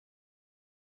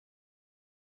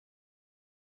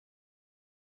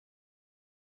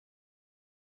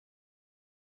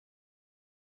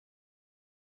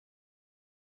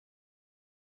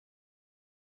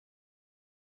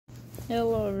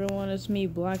Hello everyone, it's me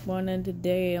Blackmon, and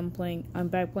today I'm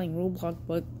back playing Roblox,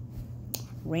 but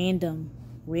random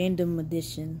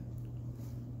edition.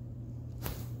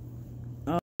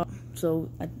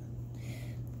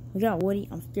 We got Woody.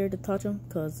 I'm scared to touch him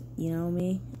because you know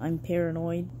me, I'm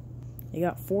paranoid. They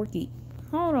got Forky.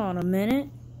 Hold on a minute,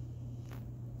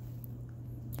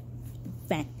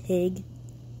 fat pig.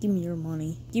 Give me your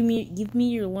money. Give me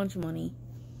your lunch money.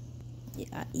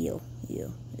 Yeah, ew.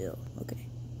 Okay.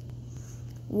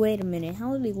 Wait a minute,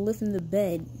 how did he lift in the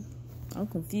bed? I'm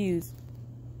confused.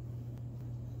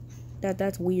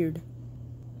 That's weird.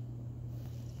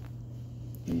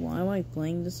 Why am I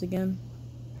playing this again?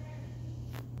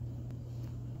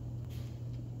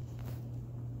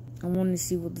 I want to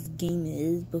see what this game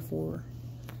is before,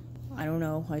 I don't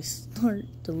know, I start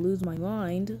to lose my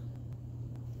mind.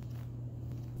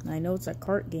 I know it's a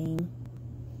cart game.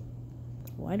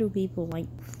 Why do people like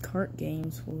cart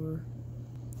games for?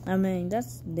 I mean,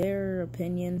 that's their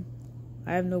opinion.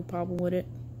 I have no problem with it.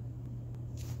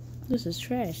 This is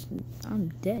trash. I'm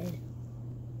dead.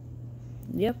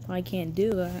 Yep, I can't do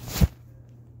that.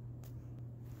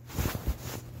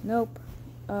 Nope.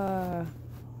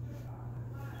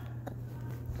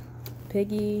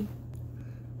 Piggy.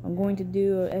 I'm going to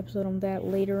do an episode on that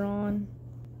later on.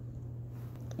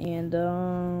 And,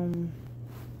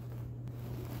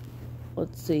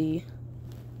 let's see.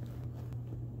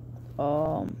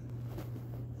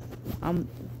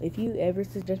 If you ever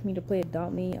suggest me to play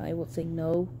Adopt Me, I will say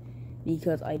no,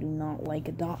 because I do not like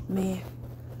Adopt Me.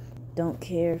 Don't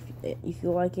care if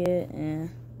you like it,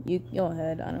 you go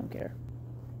ahead. I don't care.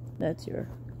 That's your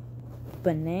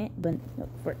I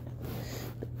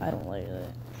don't like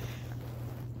that.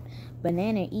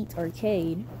 Banana Eats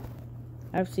Arcade.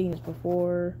 I've seen this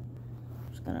before.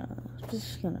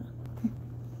 Just gonna.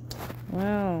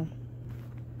 Wow.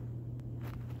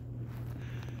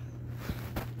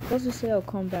 Let's just say I'll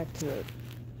come back to it.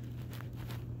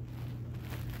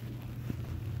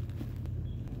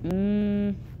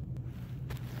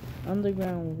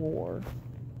 Underground War.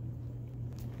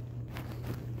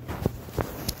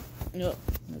 Yep.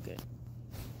 Okay.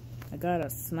 I got a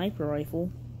sniper rifle.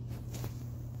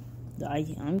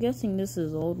 I'm guessing this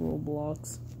is old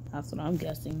Roblox. That's what I'm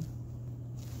guessing.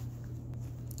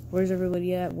 Where's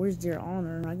everybody at? Where's their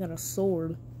honor? I got a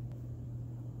sword.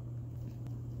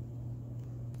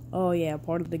 Oh yeah,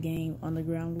 part of the game,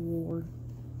 Underground War.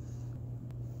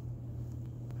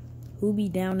 Who be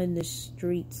down in the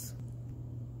streets?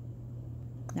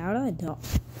 Now that I talk.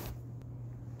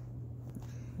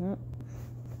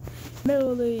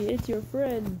 Melody, it's your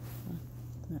friend.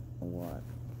 What?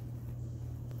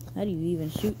 How do you even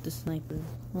shoot the sniper?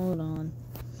 Hold on.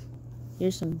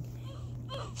 Here's some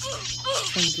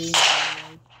game.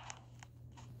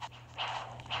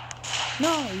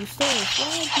 No, you stole a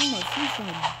flag from a fish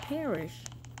and perish.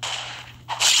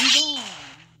 Be gone.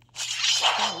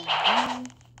 Foul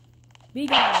beast. Be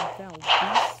gone, foul beast.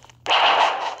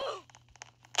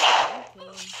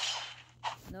 Okay.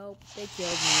 Nope, they killed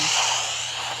me.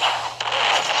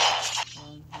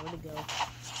 Where'd it go?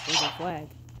 There's a flag.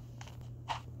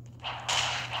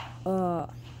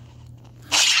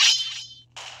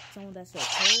 Someone that said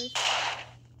perish?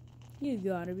 You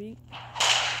gotta be.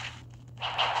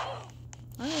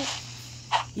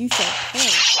 You said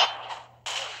perish.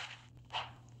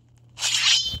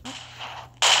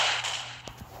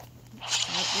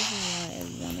 This is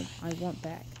why I want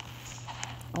back.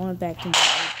 I want back to my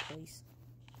old place.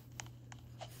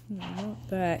 I want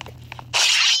back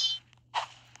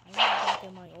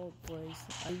in my old place.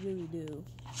 I really do.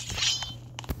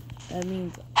 That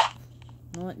means,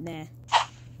 what? Nah.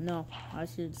 No, I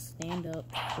should stand up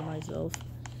for myself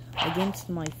against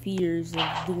my fears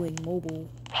of doing mobile.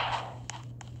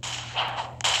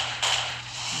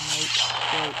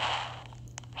 Wait.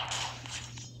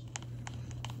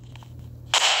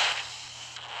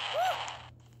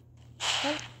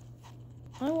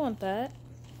 I want that.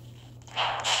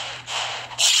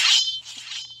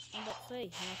 I'm about to say,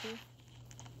 happy.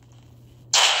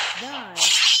 Die.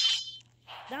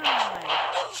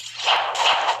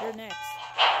 You're next.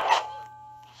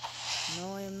 No,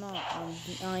 I am not.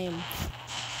 I am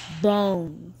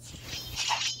Bones.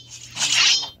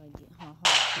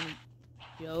 Funny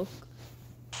joke.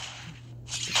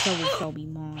 The shovel shall be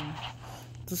mine.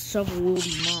 The shovel will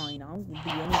be mine. I will do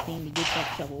anything to get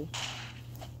that shovel.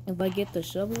 If I get the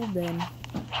shovel, then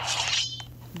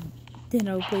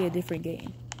I'll play a different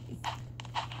game.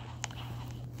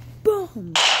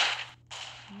 Boom!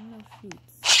 No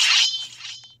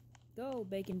shoots. Go,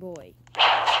 Bacon Boy.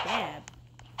 Stab.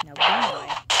 Now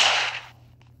die.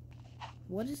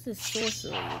 What is this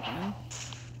sorcery again?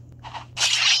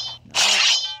 No.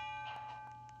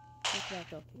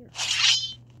 back up here.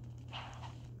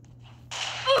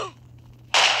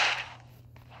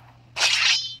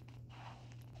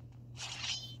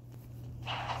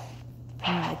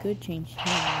 I could change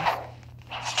hands.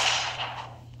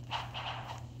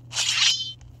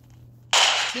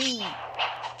 Boom.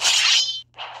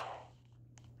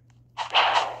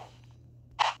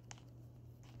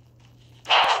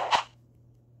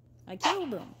 I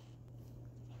killed him.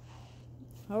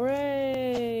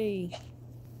 Hooray!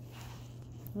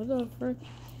 What the frick?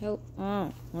 Help.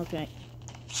 Oh, okay.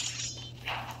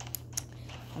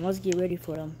 I must get ready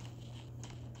for them.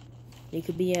 They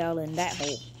could be out in that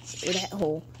hole. Or that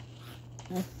hole.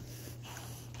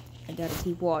 I gotta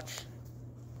keep watch.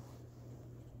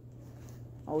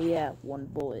 Oh yeah, one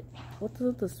bullet. What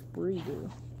does the spree do?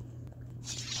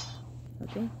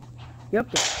 Okay.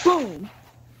 Yep. Boom!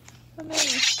 Come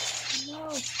here.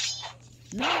 No.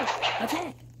 No!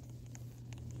 Attack!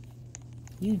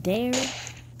 You dare? Did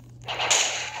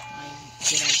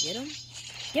I get him?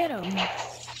 Get him!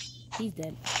 He's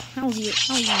dead. How are you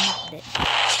not dead?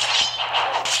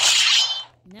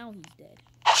 Now he's dead.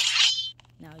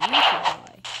 Now you should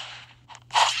die.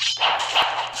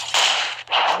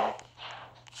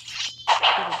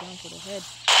 Get it down to the head.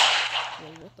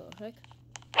 Wait, what the heck?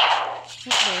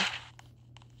 What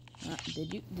the? Did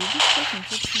you click and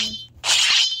fix me?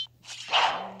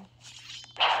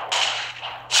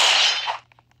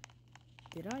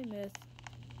 Did I miss?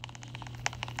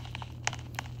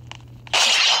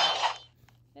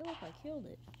 Hey look, I killed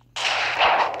it.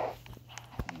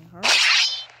 Heart?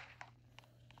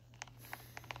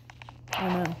 Oh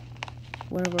no.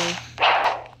 One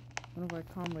of our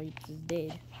comrades is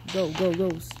dead. Go, sorry.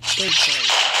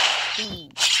 Boom.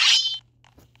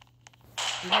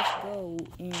 Let's go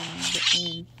in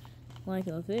like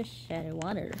a fish out of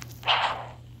water.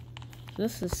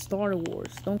 This is Star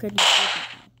Wars. Don't get me started.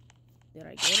 Did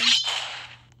I get him?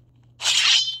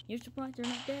 You're surprised they're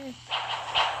not dead.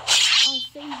 I'll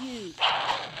save you.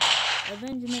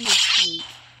 Avengement is sweet.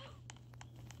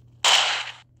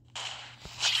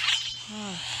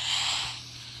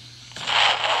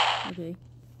 Okay.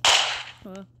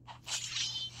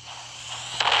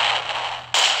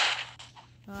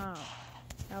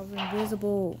 I was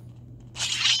invisible.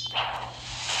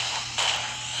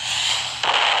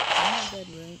 I'm not dead,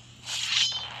 right?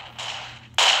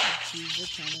 Jeez,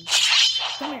 they're coming.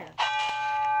 Come here.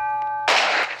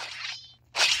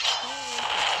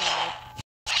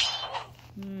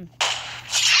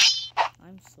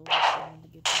 I'm so excited to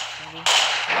get this cover.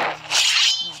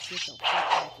 No, get the fuck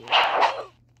back here.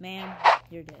 Man,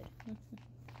 you're dead.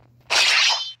 I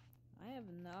have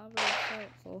never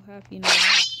felt so happy in my life.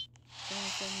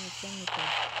 Someone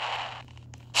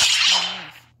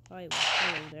oh, nice.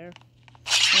 Hello there.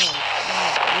 Oh,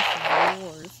 this is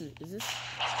war. Is this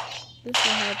what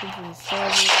happens in Star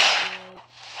Wars?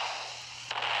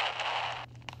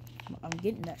 I'm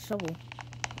getting that shovel.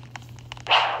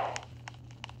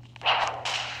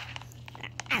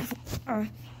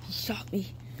 He shot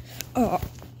me. Oh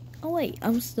wait,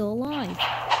 I'm still alive.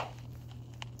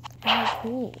 How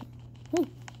cool. Woo.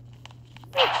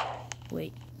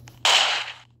 Wait.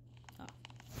 Oh.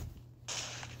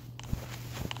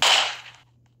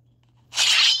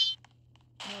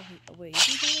 No, wait, is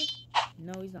he coming?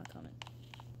 No, he's not coming.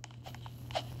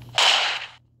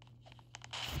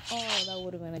 Oh, that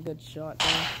would have been a good shot,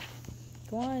 man.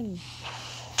 Come on.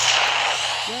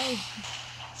 Go.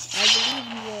 I believe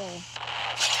you all.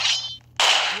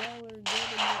 Y'all are good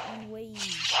in your own ways.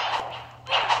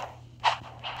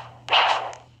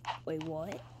 Wait,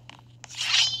 what?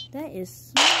 That is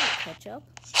smart, Ketchup.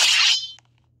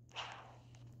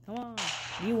 Come on.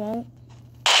 You won't.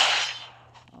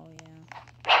 Oh, yeah.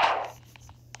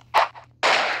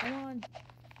 Come on.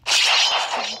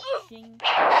 Ching.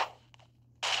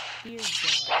 Dear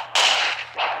God.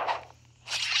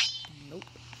 Nope.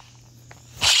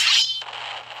 I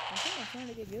think I'm trying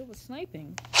to get good with sniping.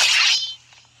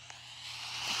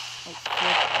 Oh,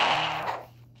 shit.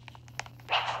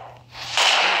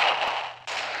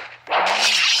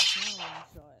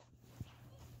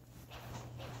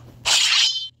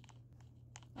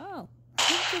 Oh,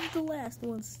 this is the last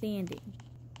one standing.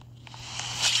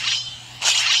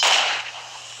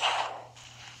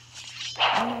 I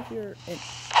don't know if you're an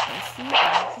SC.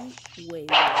 Wait,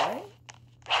 what?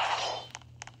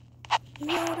 Yo,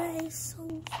 that is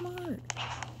so smart.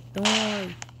 Don't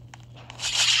worry.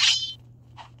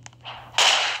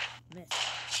 Miss.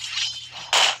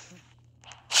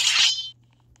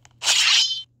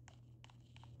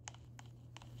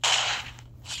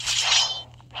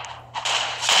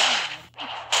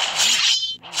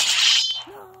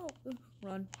 No!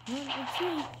 Run.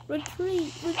 retreat,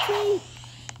 retreat, retreat.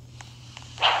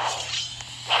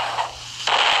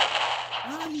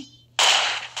 Run,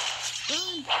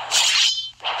 run.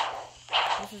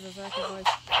 This is a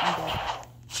sacrifice. I'm dead.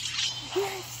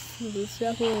 Yes, the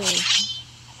shovel.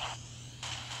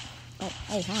 Oh,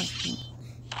 hi.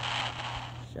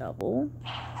 Shovel.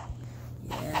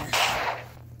 Yeah.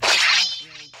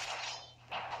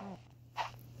 Oh.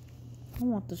 I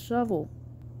want the shovel.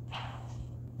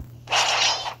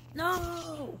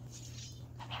 No!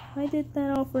 I did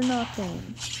that all for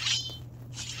nothing.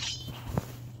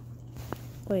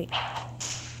 Wait.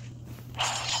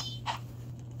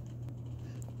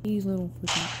 These little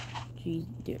freaking... Jeez,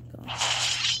 dear God.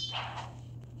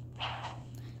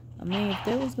 I mean, if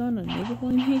there was gonna nigga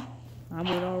me, I'm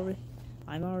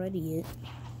already it.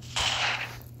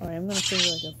 Alright, I'm gonna play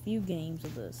like a few games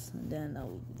of this, and then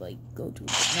I'll like go to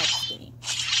the next game.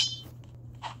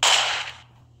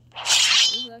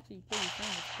 This is actually pretty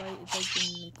fun. It's like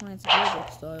in the Clans of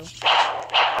Roblox style.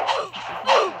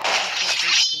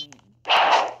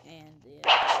 And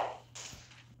yeah,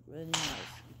 really nice.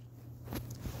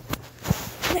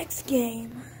 Next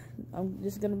game.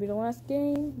 This is gonna be the last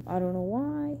game. I don't know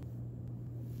why.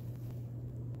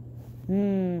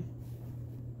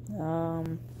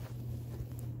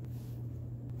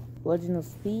 Legend of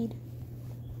Speed.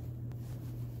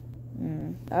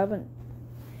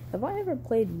 Have I ever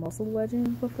played Muscle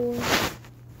Legends before? No,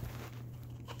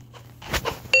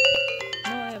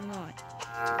 I have not.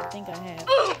 I think I have.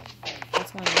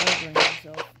 That's why I'm remembering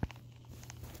myself.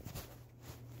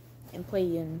 And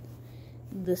playing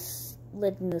this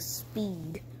Legend of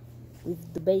Speed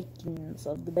with the bacons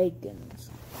of the bacons.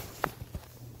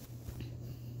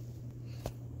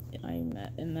 I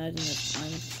imagine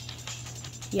that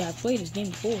yeah, I've played this game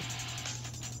before.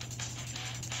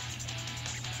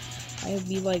 I would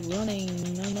be like I'm running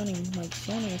like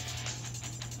Sonic.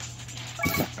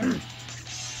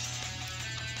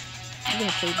 I'm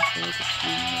gonna play this for like a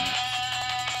few minutes.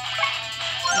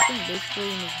 I think basically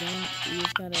in this game, you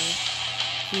just gotta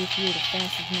see if you're the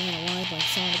fastest man alive, like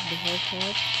Sonic the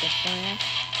Hedgehog, the Flash,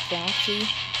 Foxy.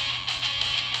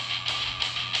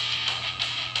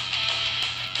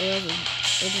 There's a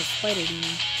Spider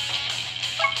Demon.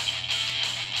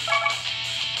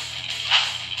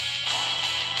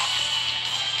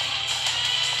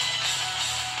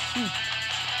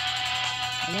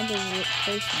 I wonder what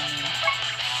place I'm in.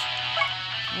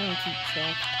 I don't keep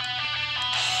track.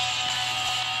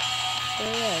 So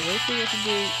yeah, basically what you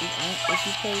do is if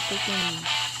you play freaking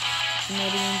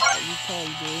Canadians, you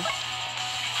probably do.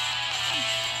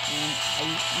 And I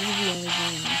usually only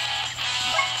game.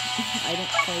 I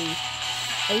don't play.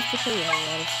 I used to play a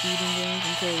lot of speeding games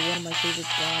until one of my favorites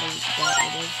got rid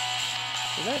of.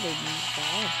 So that made me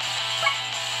bad.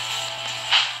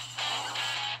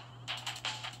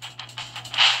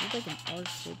 It's like an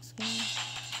R6 game.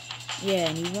 Yeah,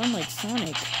 and you run like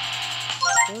Sonic.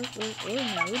 Or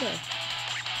Naruto.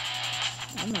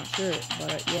 I'm not sure,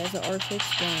 but yeah, it's an R6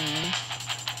 game.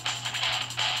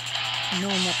 No,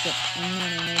 I'm not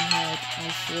an hack, I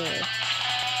swear.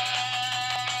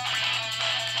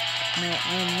 No,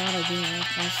 I am not a gamer,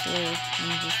 I swear.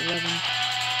 I'm just 11.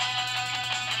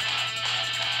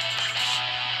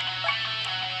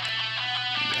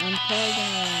 I'm probably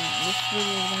this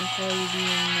video is gonna probably be in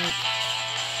like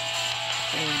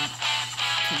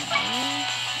tomorrow?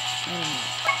 I don't know.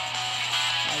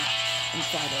 Like on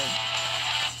Friday.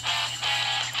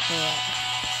 So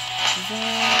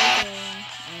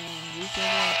and we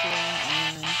can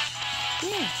and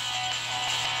yeah.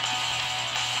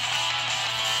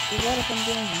 There's a lot of fun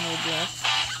games in Roblox.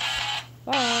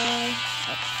 Bye!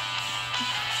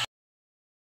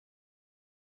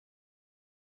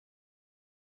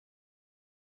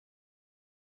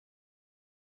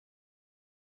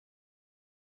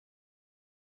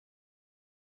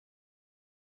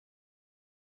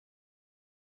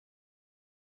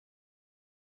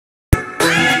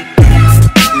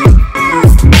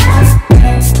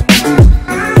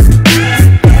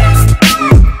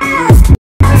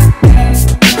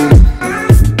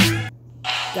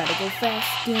 Gotta go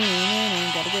fast,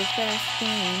 gotta go fast, gotta go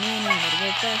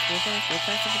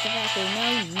faster, no.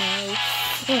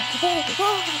 It's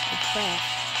fast.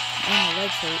 And my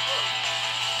legs hurt.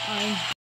 I'm